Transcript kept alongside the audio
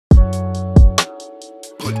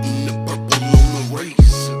Putting the purple on the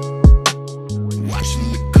race, watching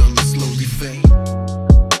the color slowly fade.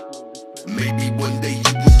 Maybe one day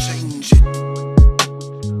you will change it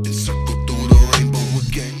and circle through the rainbow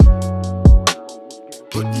again.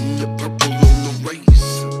 Putting the purple on the race,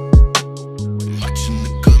 watching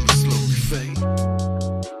the color slowly fade.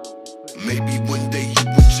 Maybe one day you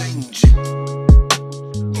will change it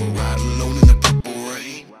or ride alone in the purple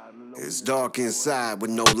rain. It's dark inside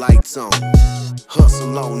with no lights on.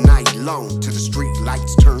 Hustle all night long till the street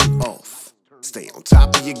lights turn off. Stay on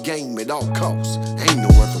top of your game at all costs, ain't no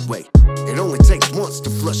other way. It only takes once to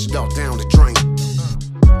flush it all down the drain.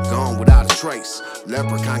 Gone without a trace,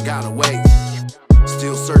 leprechaun got away.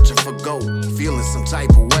 Still searching for gold, feeling some type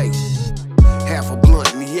of way. Half a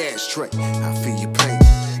blunt in the ashtray, I feel your pain.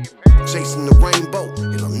 Chasing the rainbow,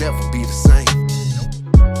 it'll never be the same.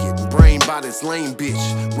 Getting brained by this lame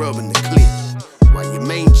bitch, rubbing the clip, while your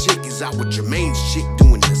main chick is out with your main chick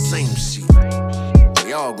doing the same shit.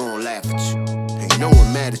 They all gonna laugh at you, ain't no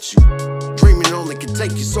one mad at you. Dreaming only can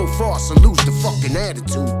take you so far, so lose the fucking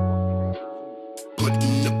attitude.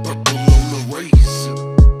 Putting the purple on the race,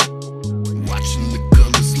 watching the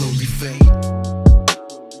color slowly fade.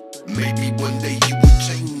 Maybe one day you will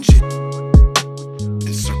change it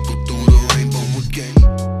and circle through the rainbow again.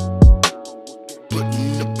 Putting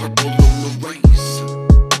the purple on the race,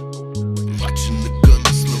 watching the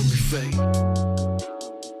color slowly fade.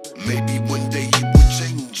 Maybe one day you will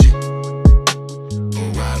change it or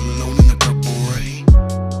ride alone in the purple rain.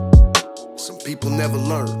 Some people never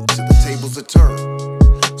learn till the tables are turned.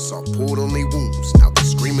 Salt poured on their wounds, now they're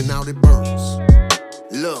screaming out it burns.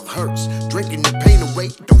 Love hurts, drinking the pain away,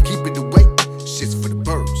 don't keep it away. Shit's for the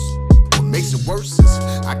birds. What makes it worse is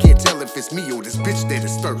I can't tell if it's me or this bitch that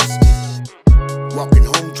is thirsty. Walking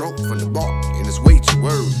home drunk from the bar, and it's way too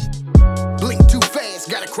early. Blink too fast,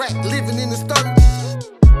 got a crack living in his 30s.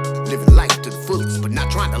 Living life to the fullest, but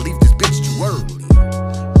not trying to leave this bitch too early.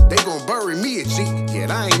 They gon' bury me a G,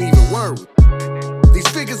 yet I ain't even worried. These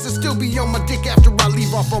figures will still be on my dick after I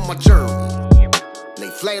leave off on my journey. Lay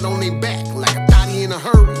flat on their back like a thotty in a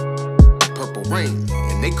hurry. Purple rain,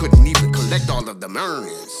 and they couldn't even collect all of them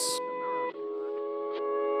earnings.